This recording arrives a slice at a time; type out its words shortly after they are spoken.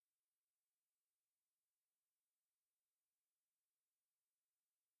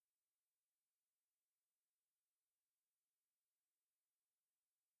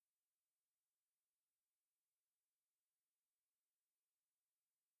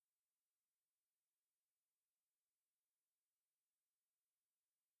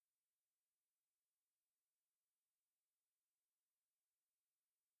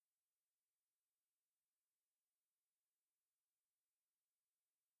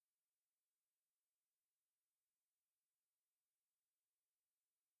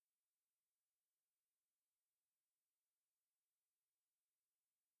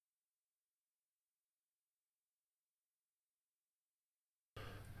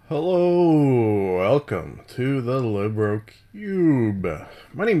Hello, welcome to the Libro Cube.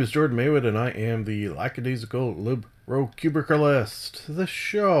 My name is Jordan Maywood, and I am the lackadaisical Libro Cubicalist. The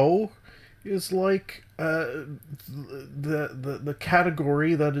show is like the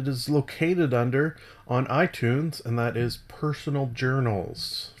category that it is located under on iTunes, and that is personal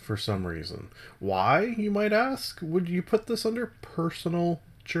journals for some reason. Why, you might ask? Would you put this under personal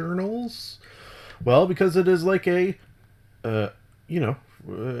journals? Well, because it is like a,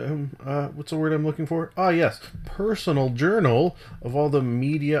 what's the word I'm looking for? Ah, yes, personal journal of all the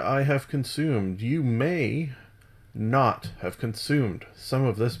media I have consumed. You may not have consumed some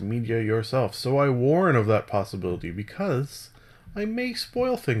of this media yourself, so I warn of that possibility because I may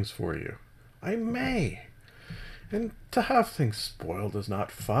spoil things for you. I may. And to have things spoiled is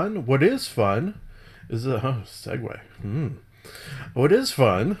not fun. What is fun is segue. What is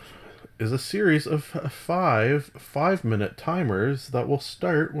fun is a series of five-minute timers that will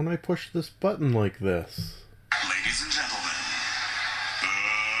start when I push this button like this. Ladies and gentlemen,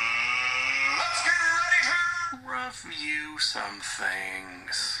 let's get ready to review some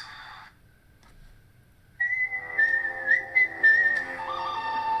things.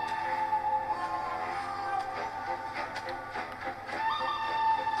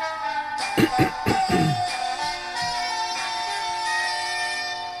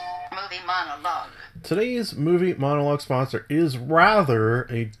 Monologue. Today's movie monologue sponsor is rather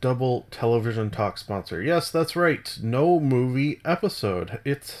a double television talk sponsor. Yes, that's right. No movie episode.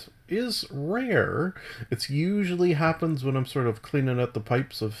 It is rare. It usually happens when I'm sort of cleaning out the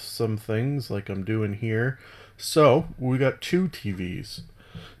pipes of some things like I'm doing here. So, we got two TVs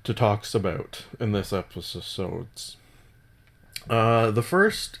to talk about in this episode. The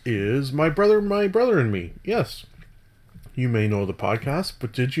first is My Brother and Me. Yes. You may know the podcast,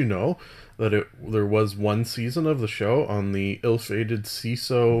 but did you know that there was one season of the show on the ill-fated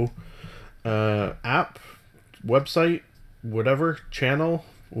CISO app, website, whatever, channel?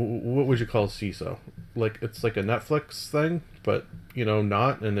 What would you call CISO? Like, it's like a Netflix thing, but,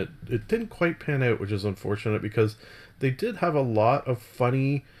 not, and it didn't quite pan out, which is unfortunate, because they did have a lot of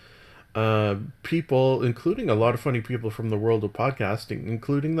funny people, including a lot of funny people from the world of podcasting,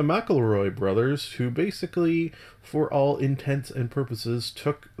 including the McElroy brothers, who basically, for all intents and purposes,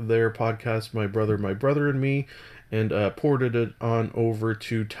 took their podcast, My Brother and Me, and ported it on over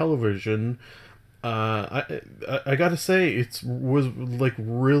to television. I gotta say, it was like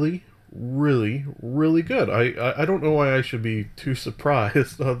really, really, really good. I don't know why I should be too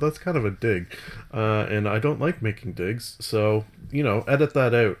surprised. That's kind of a dig. And I don't like making digs, so, edit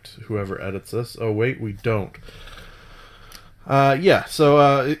that out, whoever edits this. Oh, wait, we don't.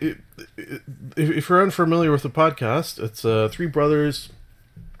 If you're unfamiliar with the podcast, it's three brothers.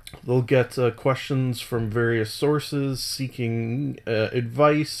 They'll get questions from various sources seeking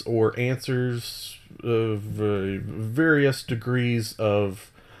advice or answers of various degrees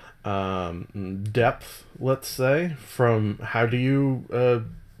of depth, let's say, from how do you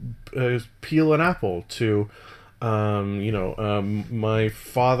peel an apple to, my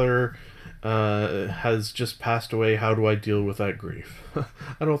father has just passed away, how do I deal with that grief?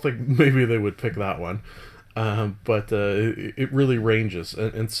 I don't think maybe they would pick that one. But it really ranges,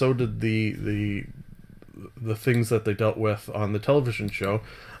 and so did the things that they dealt with on the television show,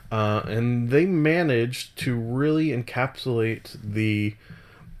 and they managed to really encapsulate the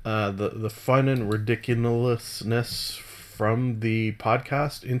fun and ridiculousness from the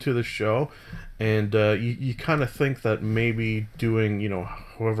podcast into the show, and you kind of think that maybe doing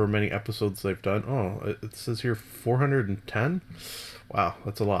however many episodes they've done. Oh, it says here 410. Wow,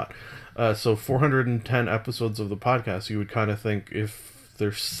 that's a lot. So 410 episodes of the podcast, you would kind of think if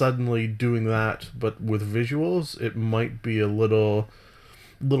they're suddenly doing that, but with visuals, it might be a little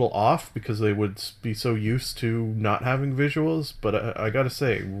off because they would be so used to not having visuals. But I gotta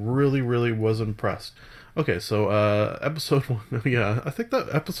say, really, really was impressed. Okay, so episode 1, yeah, I think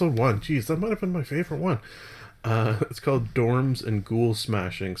that episode 1, geez, that might have been my favorite one. It's called Dorms and Ghoul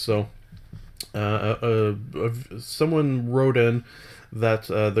Smashing. So someone wrote in that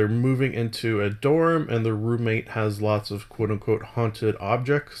they're moving into a dorm and the roommate has lots of quote-unquote haunted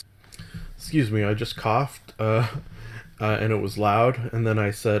objects. Excuse me, I just coughed, and it was loud, and then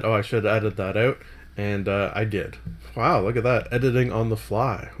I said, I should edit that out, and I did. Wow, look at that, editing on the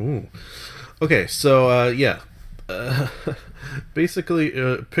fly. Ooh. Okay, so, basically,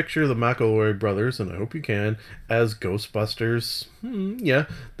 picture the McElroy brothers, and I hope you can, as Ghostbusters.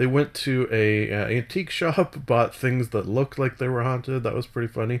 They went to a antique shop, bought things that looked like they were haunted. That was pretty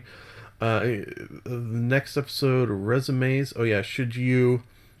funny. The next episode, resumes. Oh yeah, should you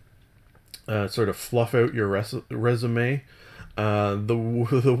sort of fluff out your resume?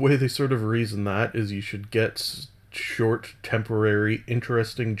 The way they sort of reason that is you should get short, temporary,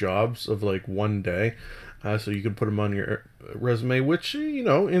 interesting jobs of like one day, so you can put them on your resume, which,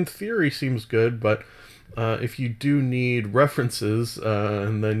 in theory seems good, but if you do need references,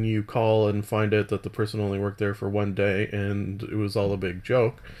 and then you call and find out that the person only worked there for one day and it was all a big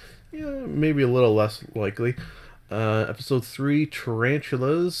joke, maybe a little less likely. Episode 3,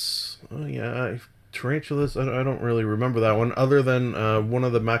 Tarantulas. Oh, yeah, Tarantulas, I don't really remember that one, other than one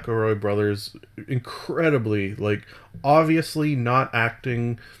of the McElroy brothers, incredibly, like, obviously not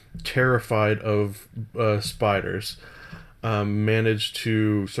acting terrified of spiders, managed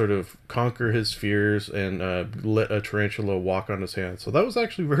to sort of conquer his fears and let a tarantula walk on his hand. So that was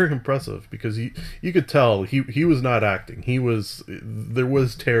actually very impressive, because you could tell he was not acting. There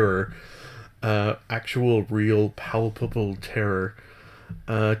was terror, actual, real, palpable terror.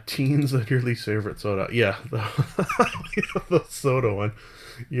 Teens and your least favorite soda. Yeah, the soda one.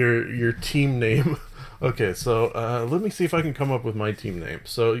 Your team name. Okay, so let me see if I can come up with my team name.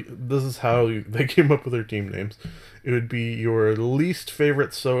 So this is how they came up with their team names. It would be your least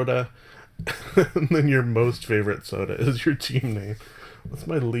favorite soda, and then your most favorite soda is your team name. What's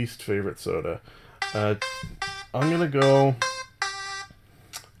my least favorite soda? I'm gonna go.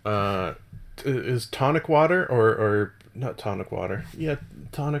 Is tonic water or not tonic water? Yeah,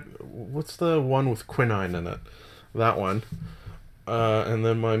 tonic. What's the one with quinine in it? That one. And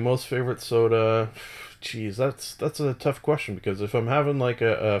then my most favorite soda. Geez, that's a tough question, because if I'm having like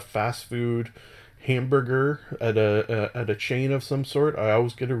a fast food hamburger at a chain of some sort, I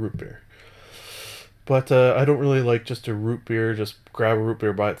always get a root beer. But I don't really like just a root beer. Just grab a root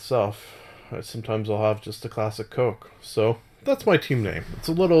beer by itself. Sometimes I'll have just a classic Coke. So that's my team name. It's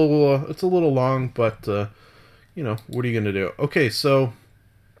a little long, but what are you gonna do? Okay, so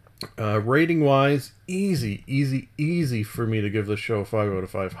rating wise, easy for me to give this show a 5 out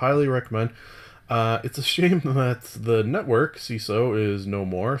of 5. Highly recommend. It's a shame that the network CISO is no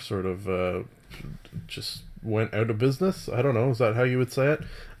more. Sort of just went out of business. I don't know. Is that how you would say it?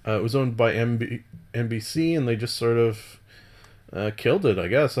 It was owned by NBC, and they just sort of killed it, I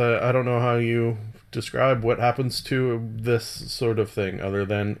guess. I don't know how you describe what happens to this sort of thing, other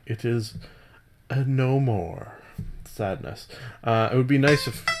than it is no more. Sadness. It would be nice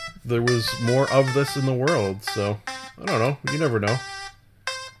if there was more of this in the world, so I don't know. You never know.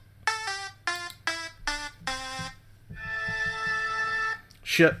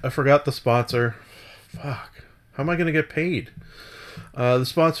 Shit, I forgot the sponsor. Fuck. How am I going to get paid? The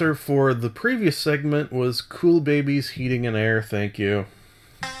sponsor for the previous segment was Cool Babies Heating and Air. Thank you.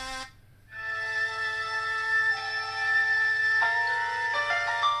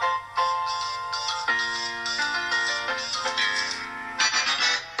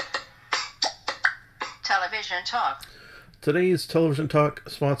 Television Talk. Today's Television Talk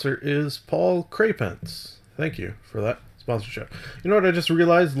sponsor is Paul Craypence. Thank you for that sponsorship. You know what I just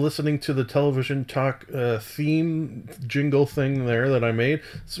realized listening to the Television Talk theme jingle thing there that I made?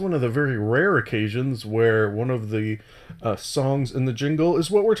 This is one of the very rare occasions where one of the songs in the jingle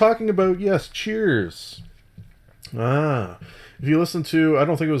is what we're talking about. Yes, Cheers. If you listen to, I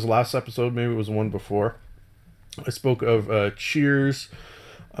don't think it was last episode, maybe it was one before, I spoke of Cheers,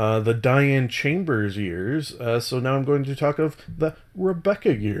 the Diane Chambers years, so now I'm going to talk of the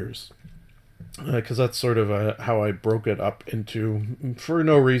Rebecca years. Because that's sort of how I broke it up into, for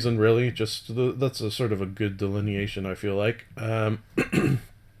no reason really, just that's a sort of a good delineation, I feel like. I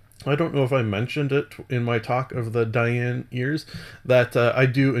don't know if I mentioned it in my talk of the Diane years, that I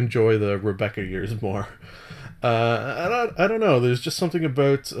do enjoy the Rebecca years more. I don't know, there's just something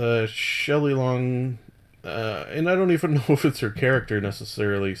about Shelley Long, and I don't even know if it's her character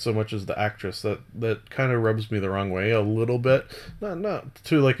necessarily so much as the actress that kind of rubs me the wrong way a little bit. Not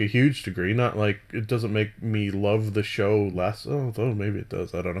to like a huge degree. Not like it doesn't make me love the show less. Oh, though maybe it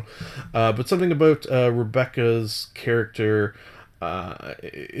does. I don't know. But something about Rebecca's character.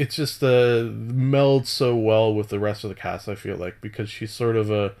 It's just melds so well with the rest of the cast, I feel like, because she's sort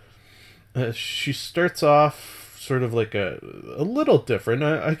of she starts off sort of like a little different.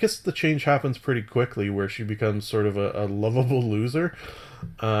 I guess the change happens pretty quickly, where she becomes sort of a lovable loser,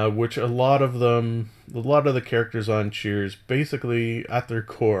 which a lot of the characters on Cheers, basically at their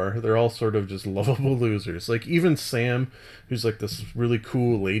core, they're all sort of just lovable losers. Like even Sam, who's like this really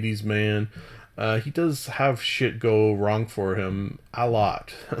cool ladies man, he does have shit go wrong for him a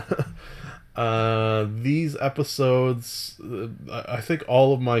lot. These episodes, I think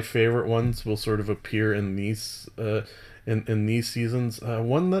all of my favorite ones will sort of appear in these in these seasons.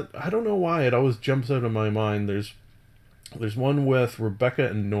 One that I don't know why it always jumps out of my mind. There's one with Rebecca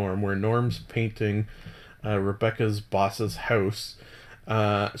and Norm, where Norm's painting Rebecca's boss's house.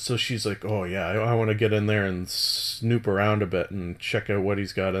 So she's like, oh yeah, I want to get in there and snoop around a bit and check out what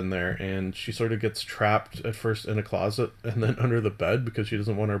he's got in there. And she sort of gets trapped at first in a closet and then under the bed because she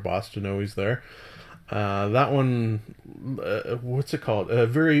doesn't want her boss to know he's there. That one, what's it called?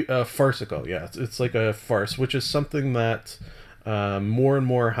 Very farcical. Yeah, it's like a farce, which is something that more and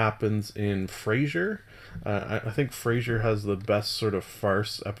more happens in Frasier. I think Frasier has the best sort of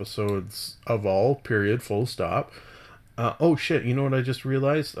farce episodes of all, period, full stop. Oh shit, you know what I just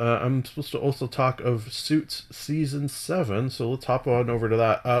realized? I'm supposed to also talk of Suits Season 7, so let's hop on over to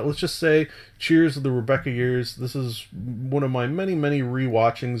that. Let's just say, cheers to the Rebecca years. This is one of my many, many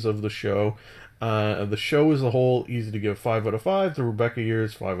rewatchings of the show. The show as a whole, easy to give 5 out of 5. The Rebecca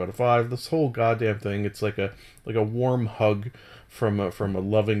years, 5 out of 5. This whole goddamn thing, it's like a warm hug from a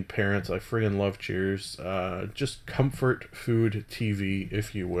loving parent. I friggin' love Cheers. Just comfort food TV,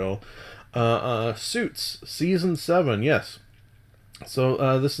 if you will. Suits Season 7, yes.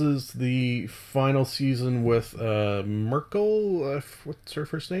 So this is the final season with Merkel. What's her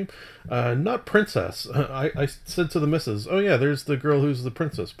first name? Not Princess. I said to the missus, oh yeah, there's the girl who's the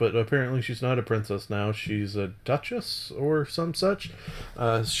princess, but apparently she's not a princess now. She's a duchess or some such.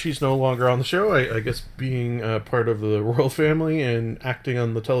 She's no longer on the show. I guess being part of the royal family and acting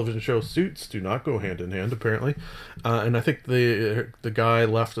on the television show Suits do not go hand in hand, apparently. And I think the guy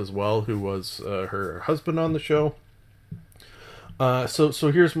left as well, who was her husband on the show.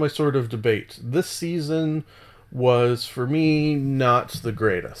 So here's my sort of debate. This season was, for me, not the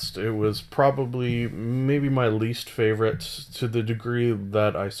greatest. It was probably maybe my least favorite, to the degree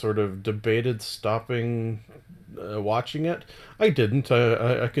that I sort of debated stopping watching it. I didn't.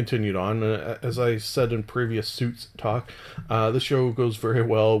 I continued on. As I said in previous Suits talk, the show goes very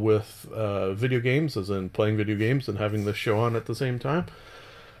well with video games, as in playing video games and having the show on at the same time.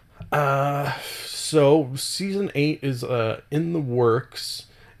 So season 8 is in the works,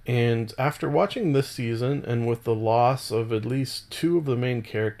 and after watching this season and with the loss of at least 2 of the main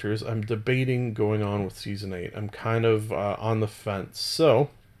characters, I'm debating going on with season 8. I'm kind of on the fence. So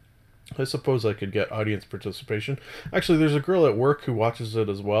I suppose I could get audience participation. Actually, there's a girl at work who watches it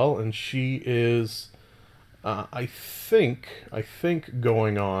as well, and she is I think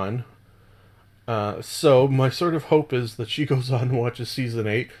going on. So my sort of hope is that she goes on and watches season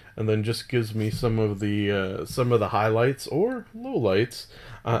 8 and then just gives me some of the highlights or lowlights,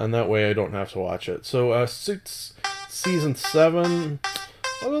 and that way I don't have to watch it. So Suits season 7,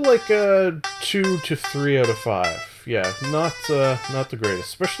 I'll go like 2 to 3 out of 5. Yeah, not the greatest,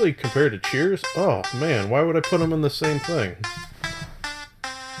 especially compared to Cheers. Oh man, why would I put them in the same thing?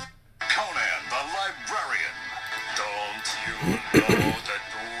 Conan the Librarian. Don't you know the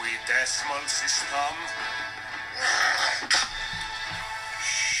Dudettes system?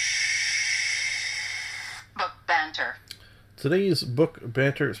 Book Banter. Today's book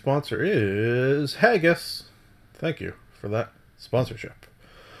banter sponsor is Haggis. Thank you for that sponsorship.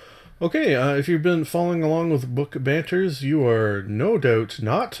 Okay, if you've been following along with book banters, you are no doubt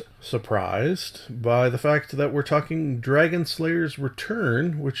not surprised by the fact that we're talking Dragonslayer's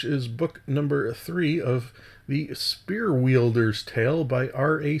Return, which is book number 3 of the Spearwielder's Tale by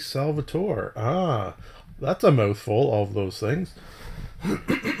R.A. Salvatore. Ah, that's a mouthful, all of those things.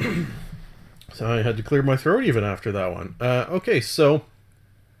 So I had to clear my throat even after that one. Okay, so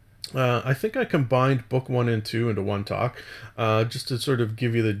I think I combined book 1 and 2 into one talk, just to sort of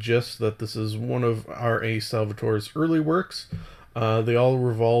give you the gist that this is one of R.A. Salvatore's early works. They all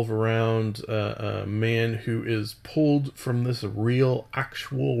revolve around a man who is pulled from this real,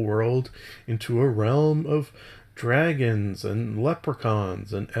 actual world into a realm of dragons and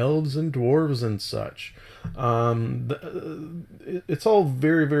leprechauns and elves and dwarves and such. It's all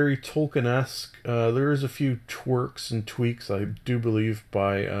very, very Tolkien-esque. There is a few twerks and tweaks, I do believe,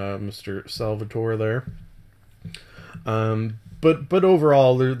 by Mr. Salvatore there. But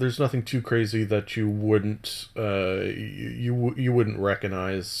overall, there's nothing too crazy that you wouldn't you wouldn't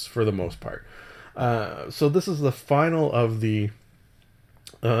recognize for the most part. So this is the final of the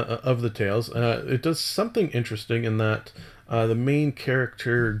tales. It does something interesting in that the main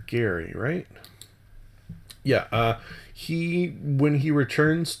character, Gary, right? Yeah, when he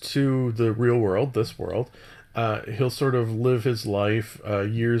returns to the real world, this world, he'll sort of live his life.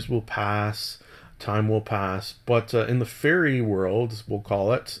 Years will pass, time will pass, but in the fairy world, we'll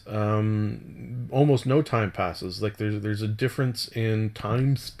call it, almost no time passes. Like there's a difference in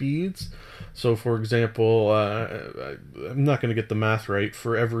time speeds. So, for example, I'm not going to get the math right.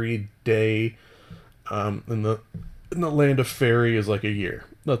 For every day in the land of fairy is like a year.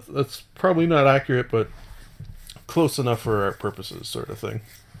 That's probably not accurate, but close enough for our purposes, sort of thing.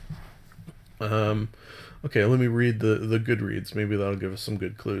 Okay, let me read the Goodreads. Maybe that'll give us some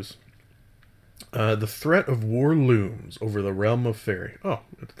good clues. The threat of war looms over the realm of fairy. Oh,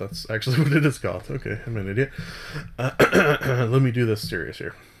 that's actually what it is called. Okay, I'm an idiot. Let me do this serious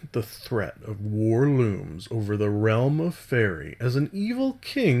here. The threat of war looms over the realm of fairy as an evil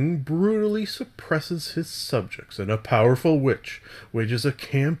king brutally suppresses his subjects and a powerful witch wages a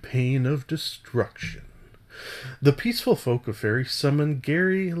campaign of destruction. The peaceful folk of fairy summon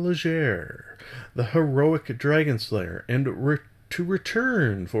Gary Leger, the heroic Dragonslayer, and to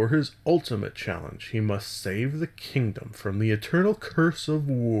return for his ultimate challenge, he must save the kingdom from the eternal curse of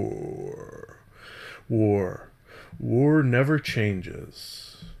war. War never changes.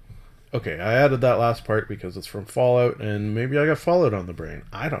 Okay, I added that last part because it's from Fallout, and maybe I got Fallout on the brain.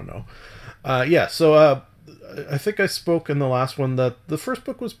 I don't know. So I think I spoke in the last one that the first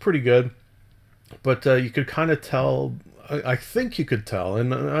book was pretty good, but you could kind of tell, I think you could tell,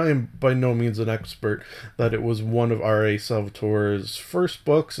 and I am by no means an expert, that it was one of R.A. Salvatore's first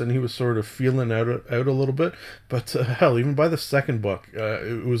books, and he was sort of feeling out a little bit. But hell, even by the second book,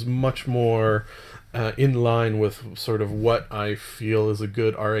 it was much more in line with sort of what I feel is a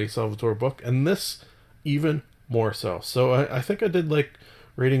good R.A. Salvatore book, and this even more so. So I think I did like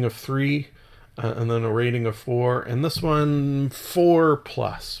rating of 3, and then a rating of 4, and this one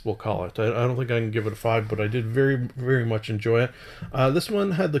 4+, we'll call it. I don't think I can give it a 5, but I did very, very much enjoy it. This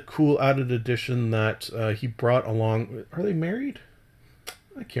one had the cool added addition that he brought along. Are they married?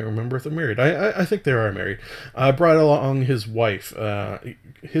 I can't remember if they're married. I think they are married. Brought along his wife.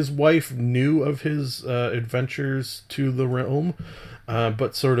 His wife knew of his adventures to the realm,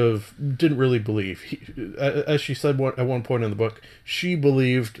 but sort of didn't really believe. As she said at one point in the book, she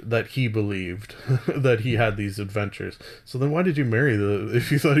believed that he believed that he had these adventures. So then why did you marry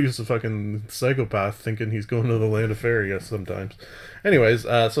if you thought he was a fucking psychopath thinking he's going to the land of fairy sometimes? Anyways,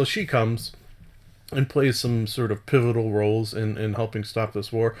 so she comes and plays some sort of pivotal roles in helping stop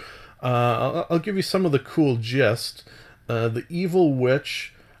this war. I'll give you some of the cool gist. The evil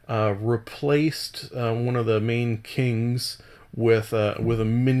witch replaced one of the main kings with a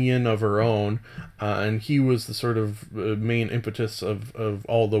minion of her own, and he was the sort of main impetus of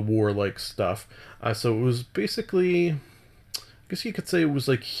all the warlike stuff. So it was basically, I guess you could say it was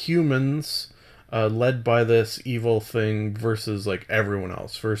like humans led by this evil thing versus like everyone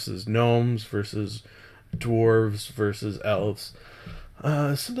else, versus gnomes, versus dwarves, versus elves.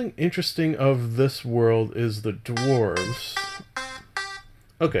 Something interesting of this world is the dwarves.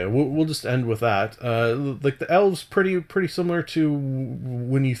 Okay, we'll just end with that. Like the elves, pretty similar to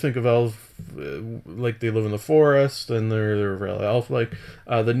when you think of elves, like they live in the forest and they're really elf-like.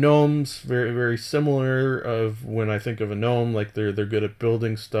 The gnomes, very very similar of when I think of a gnome, like they're good at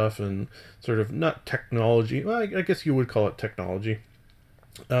building stuff and sort of not technology. Well, I guess you would call it technology.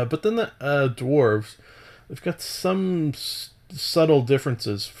 But then the dwarves, they've got some subtle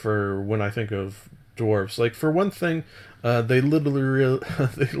differences for when I think of dwarves. Like for one thing, they literally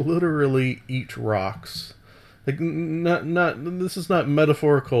eat rocks. Like not this is not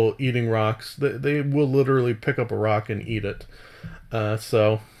metaphorical eating rocks. They will literally pick up a rock and eat it.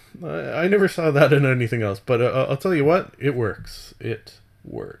 So I never saw that in anything else. But I'll tell you what, it works. It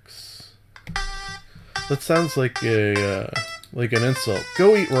works. That sounds like an insult.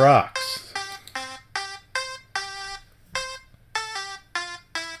 Go eat rocks.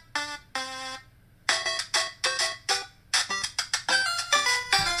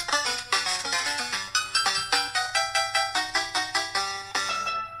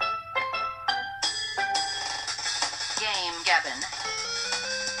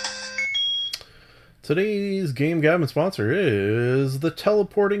 Today's Game Gabbin sponsor is the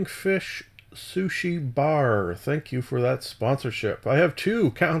Teleporting Fish Sushi Bar. Thank you for that sponsorship. I have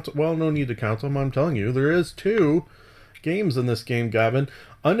 2. No need to count them. I'm telling you, there is 2 games in this Game Gabbin.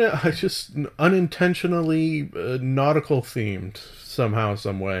 I just unintentionally nautical themed somehow,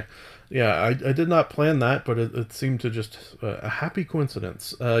 some way. Yeah, I did not plan that, but it seemed to just a happy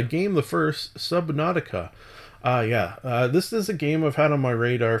coincidence. Game the first, Subnautica. This is a game I've had on my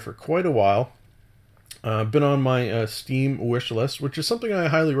radar for quite a while. Been on my Steam wish list, which is something I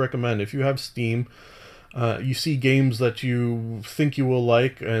highly recommend. If you have Steam, you see games that you think you will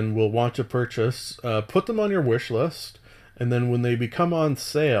like and will want to purchase, put them on your wish list, and then when they become on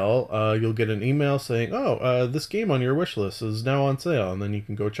sale, you'll get an email saying, this game on your wish list is now on sale, and then you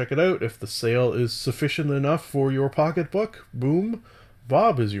can go check it out. If the sale is sufficient enough for your pocketbook, boom,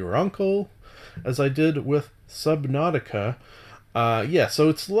 Bob is your uncle, as I did with Subnautica. So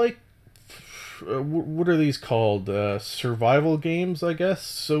it's like, what are these called? Survival games, I guess.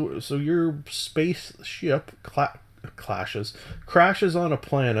 So your spaceship crashes on a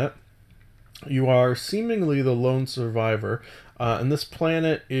planet, You are seemingly the lone survivor, and this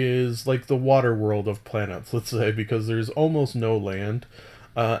planet is like the water world of planets, let's say, because there's almost no land.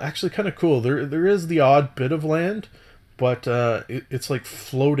 Actually, kind of cool. There is the odd bit of land, but it's like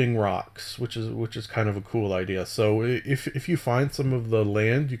floating rocks, which is kind of a cool idea. So if you find some of the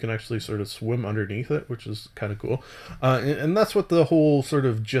land, you can actually sort of swim underneath it, which is kind of cool. And that's what the whole sort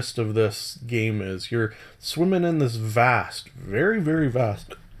of gist of this game is. You're swimming in this vast, very, very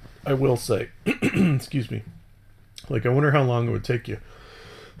vast, I will say, excuse me. Like, I wonder how long it would take you,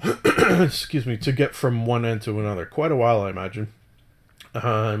 excuse me, to get from one end to another. Quite a while, I imagine.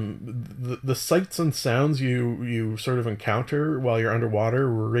 The sights and sounds you sort of encounter while you're underwater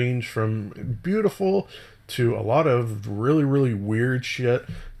range from beautiful to a lot of really, really weird shit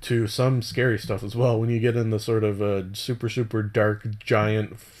to some scary stuff as well when you get in the sort of super, super dark,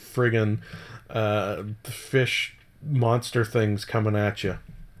 giant friggin' fish monster things coming at you.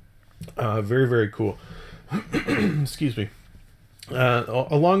 Very, very cool. Excuse me.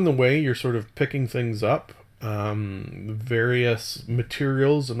 Along the way, you're sort of picking things up, various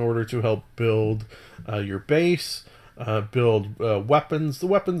materials in order to help build your base, build weapons. The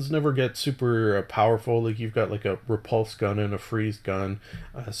weapons never get super powerful. Like, you've got like a repulse gun and a freeze gun,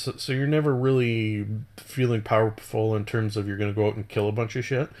 so you're never really feeling powerful in terms of you're going to go out and kill a bunch of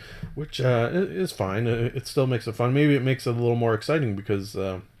shit, which is fine. It still makes it fun. Maybe it makes it a little more exciting because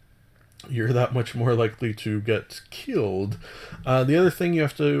you're that much more likely to get killed. The other thing you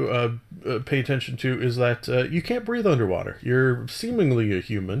have to pay attention to is that you can't breathe underwater. You're seemingly a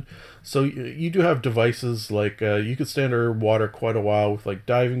human, so you do have devices like you could stay underwater quite a while with like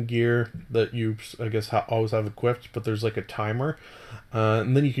diving gear that you, I guess, always have equipped, but there's like a timer.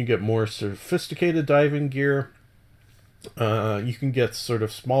 And then you can get more sophisticated diving gear. You can get sort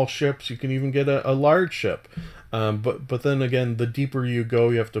of small ships. You can even get a large ship. But then again, the deeper you go,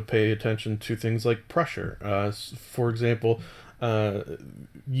 you have to pay attention to things like pressure. For example,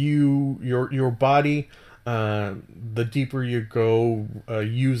 your body, the deeper you go,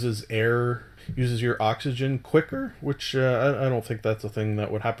 uses your oxygen quicker, which I don't think that's a thing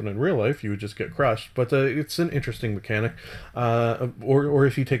that would happen in real life. You would just get crushed. But it's an interesting mechanic. Or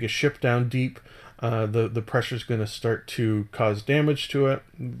if you take a ship down deep, the pressure is going to start to cause damage to it.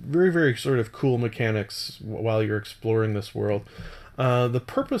 Very, very sort of cool mechanics while you're exploring this world. The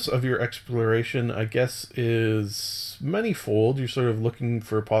purpose of your exploration, I guess, is manifold. You're sort of looking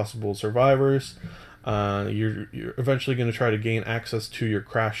for possible survivors. You're eventually going to try to gain access to your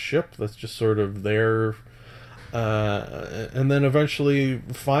crashed ship that's just sort of there. And then eventually,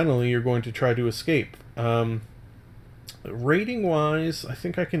 finally, you're going to try to escape. Rating wise, I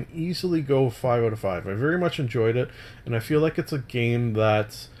think I can easily go 5 out of 5. I very much enjoyed it, and I feel like it's a game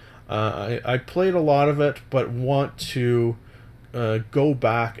that I played a lot of it, but want to go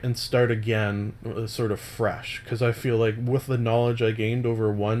back and start again sort of fresh, because I feel like with the knowledge I gained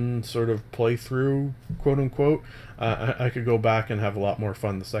over one sort of playthrough, quote unquote, I could go back and have a lot more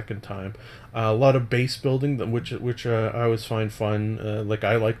fun the second time. A lot of base building, which I always find fun. Like,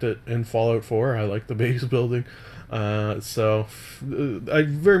 I liked it in Fallout 4. I like the base building. So I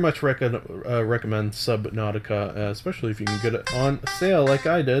very much recommend Subnautica, especially if you can get it on sale like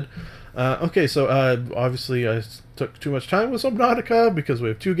I did. Okay, so obviously I took too much time with Subnautica because we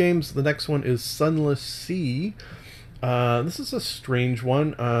have two games. The next one is Sunless Sea. This is a strange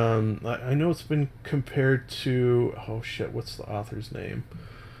one. I know it's been compared to... Oh shit, what's the author's name?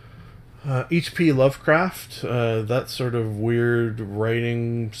 H.P. Lovecraft, that sort of weird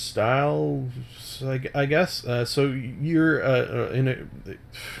writing style, I guess. So you're in a...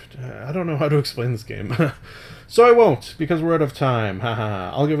 I don't know how to explain this game. So I won't, because we're out of time.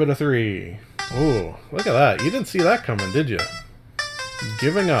 Haha. I'll give it a 3. Oh, look at that. You didn't see that coming, did you?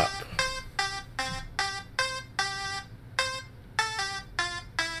 Giving up.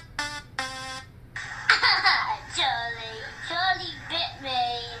 Charlie bit me.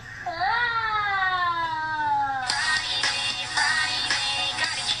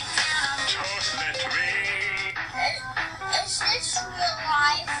 Is this real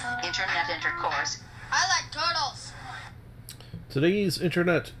life? Internet intercourse. I like turtles. Today's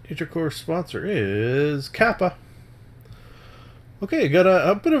Internet Intercourse sponsor is Kappa. Okay, got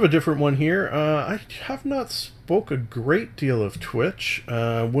a bit of a different one here. I have not spoke a great deal of Twitch.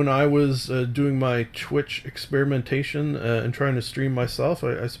 When I was doing my Twitch experimentation and trying to stream myself,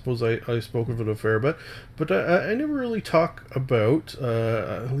 I suppose I spoke of it a fair bit. But I never really talk about,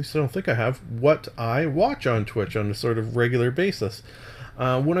 at least I don't think I have, what I watch on Twitch on a sort of regular basis.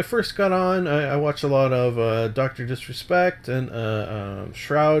 When I first got on, I watched a lot of Dr. Disrespect and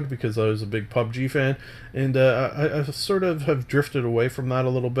Shroud because I was a big PUBG fan, and I sort of have drifted away from that a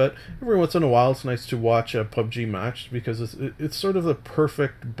little bit. Every once in a while, it's nice to watch a PUBG match because it's sort of the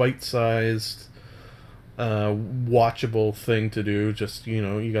perfect bite-sized, watchable thing to do. Just,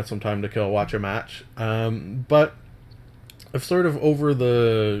 you got some time to kill, watch a match. But I've sort of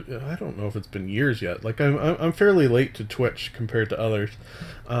I don't know if it's been years yet. Like I'm fairly late to Twitch compared to others.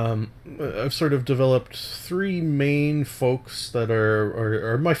 I've sort of developed three main folks that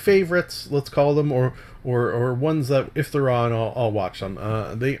are my favorites, let's call them, or ones that if they're on, I'll watch them.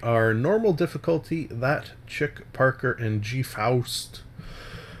 They are NormalDifficulty, ThatChickParker, and gfaust.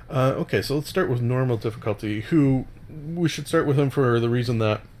 Okay, so let's start with NormalDifficulty, who we should start with him for the reason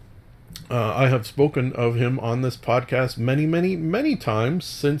that I have spoken of him on this podcast many, many, many times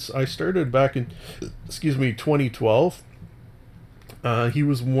since I started back in, 2012. He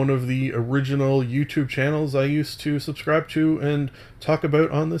was one of the original YouTube channels I used to subscribe to and talk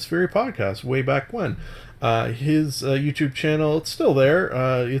about on this very podcast way back when. His YouTube channel, it's still there.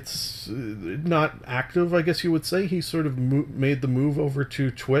 It's not active, I guess you would say. He sort of made the move over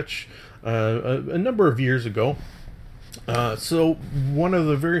to Twitch a number of years ago. So one of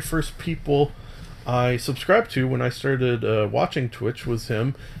the very first people I subscribed to when I started watching Twitch was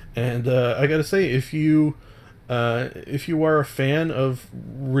him, and I gotta say, if you are a fan of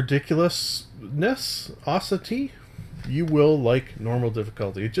ridiculousness, you will like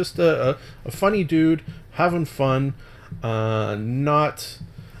NormalDifficulty. Just a funny dude having fun, not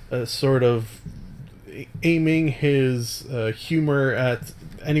sort of aiming his humor at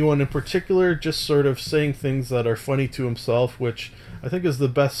anyone in particular, just sort of saying things that are funny to himself, which I think is the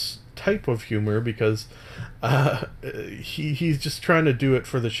best type of humor, because he's just trying to do it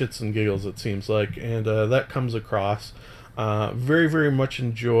for the shits and giggles, it seems like, and that comes across. Very, very much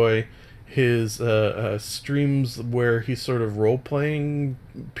enjoy his streams where he's sort of role-playing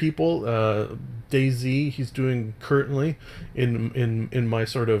people. DayZ, he's doing currently in my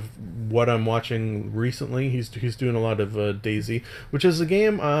sort of what I'm watching recently. He's doing a lot of DayZ, which is a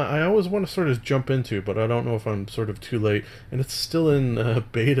game I always want to sort of jump into, but I don't know if I'm sort of too late, and it's still in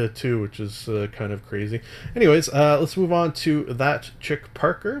beta too, which is kind of crazy. Anyways, let's move on to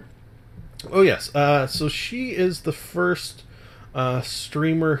ThatChickParker. Oh yes, so she is the first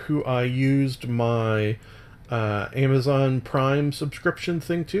streamer who I used my Amazon Prime subscription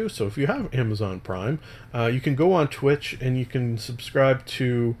thing to. So if you have Amazon Prime, you can go on Twitch and you can subscribe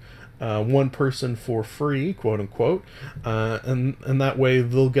to one person for free, quote unquote, and that way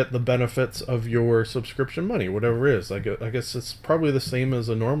they'll get the benefits of your subscription money, whatever it is. I guess it's probably the same as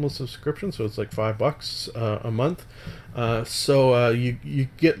a normal subscription, so it's like $5 a month. So you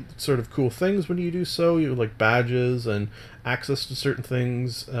get sort of cool things when you do so. You like badges and access to certain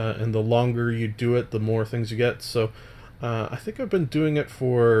things, and the longer you do it, the more things you get. So I think I've been doing it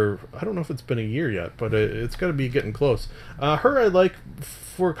for, I don't know if it's been a year yet, but it's got to be getting close. Her I like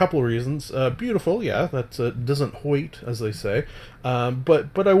for a couple of reasons. Beautiful, yeah, that doesn't hoit, as they say.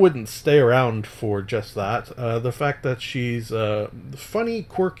 But I wouldn't stay around for just that. The fact that she's funny,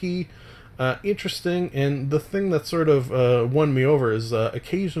 quirky, interesting, and the thing that sort of won me over is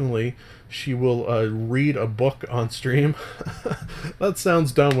occasionally she will read a book on stream. That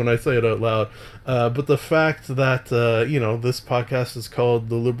sounds dumb when I say it out loud, but the fact that this podcast is called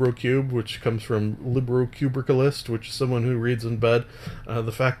The Libro Cube, which comes from Libro Cubicalist, which is someone who reads in bed,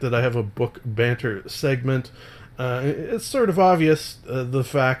 the fact that I have a book banter segment, it's sort of obvious, the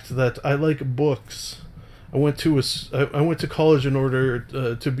fact that I like books. I went to college in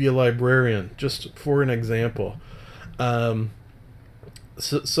order to be a librarian, just for an example.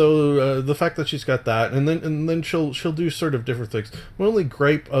 So the fact that she's got that, and then she'll do sort of different things. My only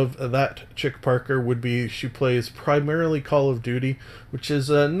gripe of ThatChickParker would be she plays primarily Call of Duty, which is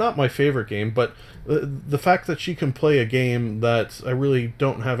not my favorite game, but the fact that she can play a game that I really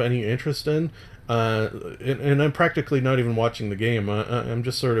don't have any interest in. And I'm practically not even watching the game. I'm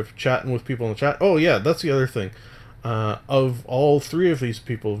just sort of chatting with people in the chat. Oh yeah, that's the other thing. Of all three of these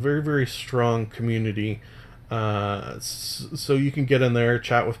people, very, very strong community. So you can get in there,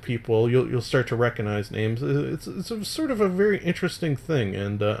 chat with people. You'll start to recognize names. It's a sort of a very interesting thing,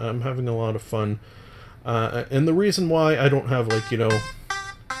 and I'm having a lot of fun. And the reason why I don't have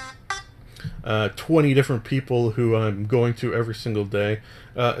 20 different people who I'm going to every single day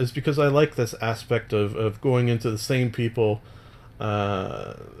is because I like this aspect of going into the same people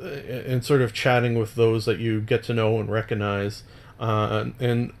and sort of chatting with those that you get to know and recognize.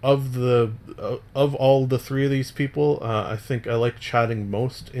 And of all the three of these people, I think I like chatting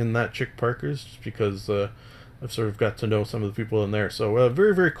most in ThatChickParker's, just because I've sort of got to know some of the people in there. So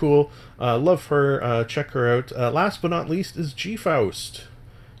very, very cool. Love her. Check her out. Last but not least is gfaust.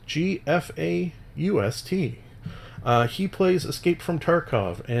 G-F-A-U-S-T. He plays Escape from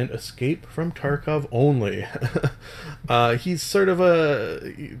Tarkov, and Escape from Tarkov only. He's sort of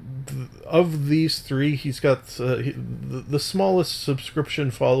of these three, he's got the smallest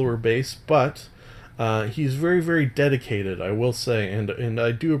subscription follower base, but he's very, very dedicated, I will say, and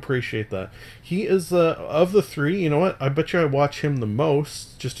I do appreciate that. He is, of the three, you know what, I bet you I watch him the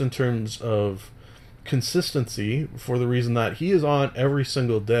most, just in terms of consistency, for the reason that he is on every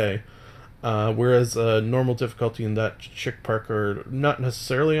single day. Whereas Normal Difficulty and ThatChickParker are not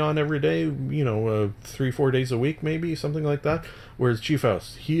necessarily on every day, 3-4 days a week, maybe, something like that. Whereas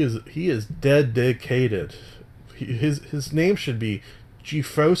gfaust, he is dedicated. His name should be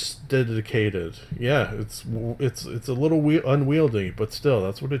gfaust dedicated. Yeah, it's a little unwieldy, but still,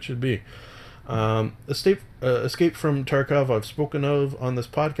 that's what it should be. Escape from Tarkov, I've spoken of on this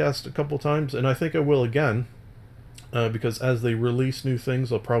podcast a couple times, and I think I will again. Because as they release new things,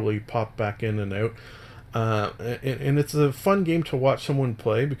 I'll probably pop back in and out. And it's a fun game to watch someone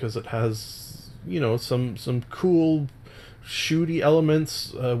play, because it has, some cool shooty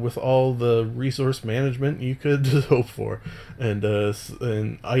elements with all the resource management you could hope for, and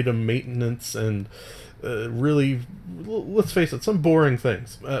item maintenance, and really, let's face it, some boring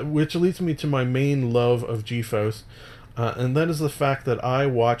things. Which leads me to my main love of gfaust. And that is the fact that I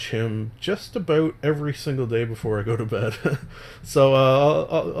watch him just about every single day before I go to bed. So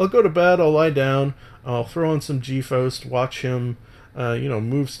I'll go to bed, I'll lie down, I'll throw on some gfaust, watch him,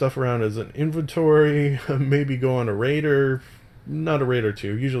 move stuff around as an inventory, maybe go on a raid, or not a raid or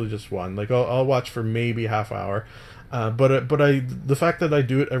two, usually just one. Like I'll watch for maybe half hour. But the fact that I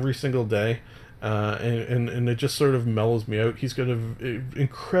do it every single day, and it just sort of mellows me out. He's got an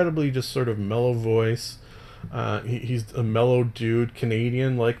incredibly just sort of mellow voice. He's a mellow dude,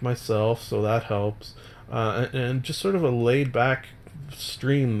 Canadian like myself, so that helps. And just sort of a laid-back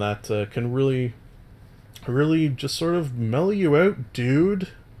stream that can really, really just sort of mellow you out, dude.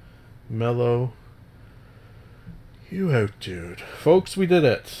 Mellow you out, dude. Folks, we did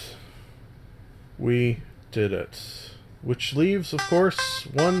it. We did it. Which leaves, of course,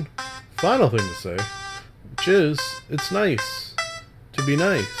 one final thing to say, which is, it's nice to be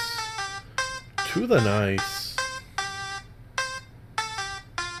nice. To the nice.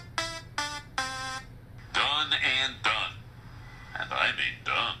 Done and done. And I mean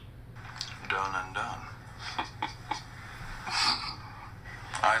done. Done and done.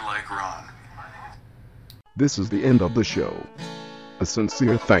 I like Ron. This is the end of the show. A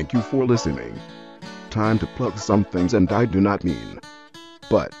sincere thank you for listening. Time to plug some things, and I do not mean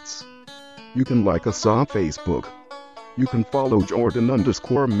butts. You can like us on Facebook. You can follow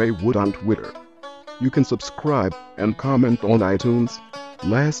Jordan_Maywood on Twitter. You can subscribe and comment on iTunes.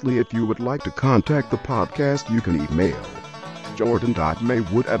 Lastly, if you would like to contact the podcast, you can email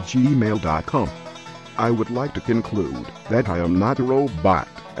jordan.maywood@gmail.com. I would like to conclude that I am not a robot,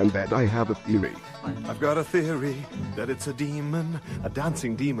 and that I have a theory. I've got a theory that it's a demon, a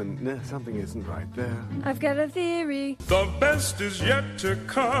dancing demon. Nah, something isn't right there. I've got a theory. The best is yet to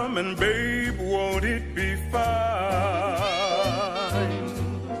come, and babe, won't it be fine?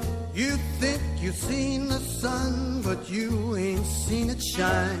 You think you've seen the sun, but you ain't seen it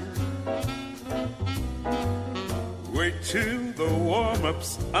shine. Wait till the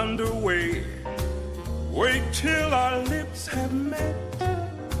warm-up's underway. Wait till our lips have met.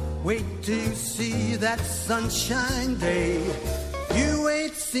 Wait till you see that sunshine day. You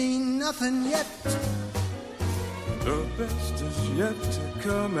ain't seen nothing yet. The best is yet to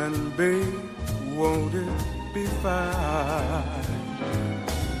come, and babe, won't it be fine?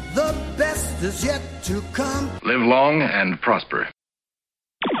 The best is yet to come. Live long and prosper.